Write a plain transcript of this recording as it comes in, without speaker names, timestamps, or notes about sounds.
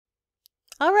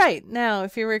All right, now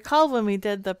if you recall when we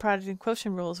did the product and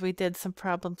quotient rules, we did some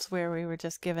problems where we were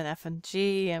just given f and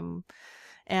g, and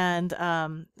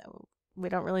we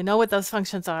don't really know what those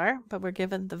functions are, but we're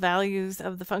given the values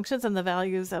of the functions and the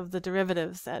values of the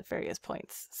derivatives at various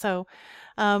points. So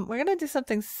we're going to do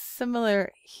something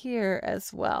similar here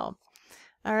as well.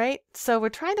 All right, so we're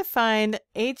trying to find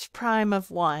h prime of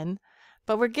 1,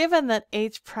 but we're given that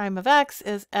h prime of x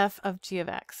is f of g of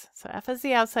x. So f is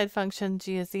the outside function,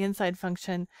 g is the inside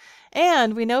function,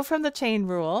 and we know from the chain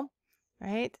rule,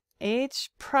 right, h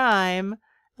prime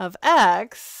of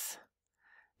x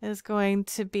is going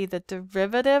to be the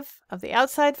derivative of the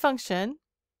outside function,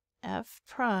 f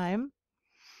prime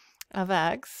of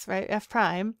x, right, f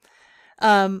prime,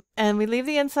 and we leave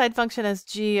the inside function as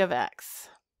g of x.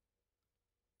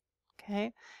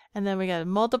 Okay, and then we got to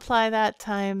multiply that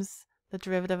times the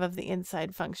derivative of the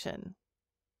inside function.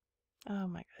 Oh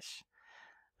my gosh,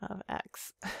 of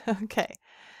x. Okay,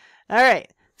 all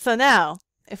right, so now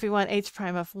if we want h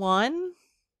prime of 1,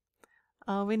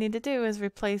 all we need to do is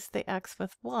replace the x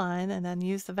with 1 and then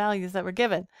use the values that were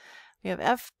given. We have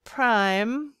f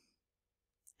prime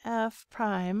of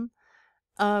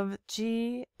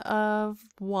g of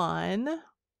 1,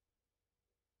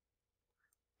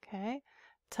 okay,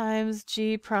 times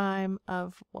g prime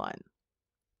of 1.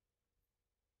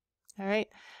 All right,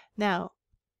 now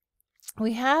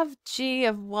we have g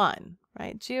of 1,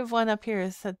 right? G of 1 up here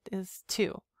is 2.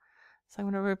 So I'm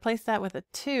going to replace that with a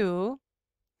 2,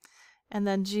 and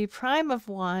then g prime of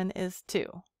 1 is 2.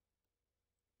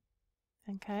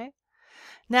 Okay,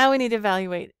 now we need to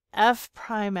evaluate f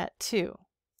prime at 2.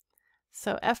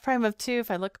 So f prime of 2,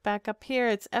 if I look back up here,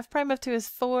 it's f prime of 2 is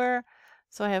 4.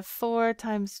 So I have 4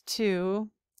 times 2,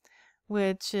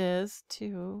 which is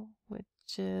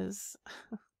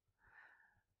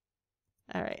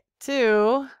all right,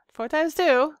 4 times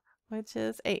 2, which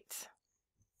is 8.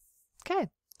 Okay,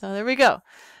 so there we go.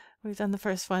 We've done the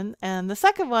first one. And the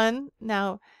second one,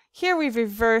 now here we've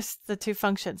reversed the two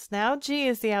functions. Now g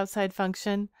is the outside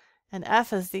function and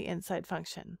f is the inside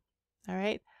function. All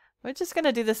right, we're just going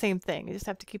to do the same thing. You just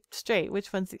have to keep straight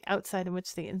which one's the outside and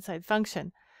which the inside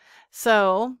function.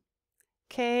 So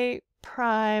k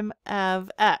prime of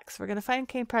x. We're going to find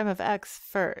k prime of x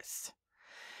first.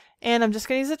 And I'm just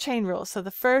going to use a chain rule. So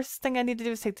the first thing I need to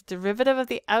do is take the derivative of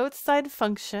the outside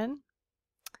function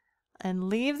and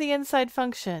leave the inside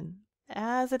function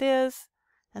as it is,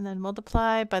 and then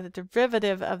multiply by the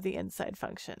derivative of the inside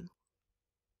function.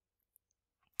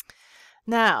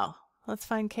 Now, let's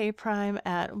find k prime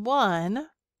at 1.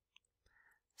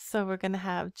 So we're going to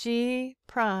have g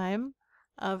prime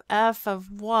of f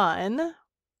of 1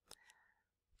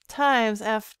 times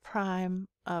f prime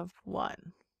of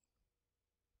 1.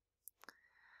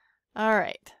 All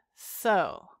right,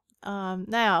 so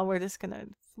now we're just going to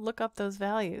look up those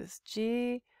values.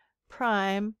 G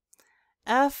prime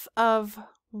f of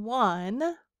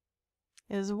 1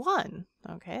 is 1.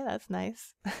 Okay, that's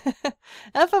nice.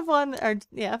 f of 1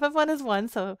 is 1,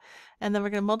 so, and then we're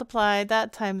going to multiply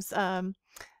that times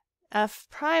f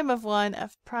prime of 1.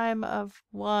 F prime of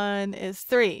 1 is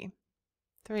 3.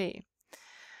 3.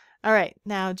 All right,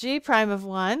 now g prime of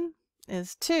 1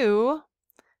 is 2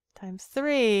 times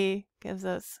 3 gives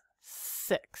us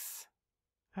 6.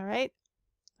 All right.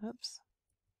 Oops.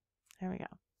 There we go.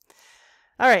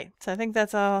 All right, so I think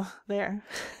that's all there.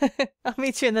 I'll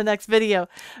meet you in the next video.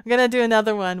 I'm going to do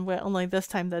another one where only this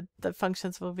time the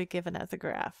functions will be given as a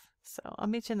graph. So I'll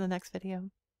meet you in the next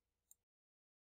video.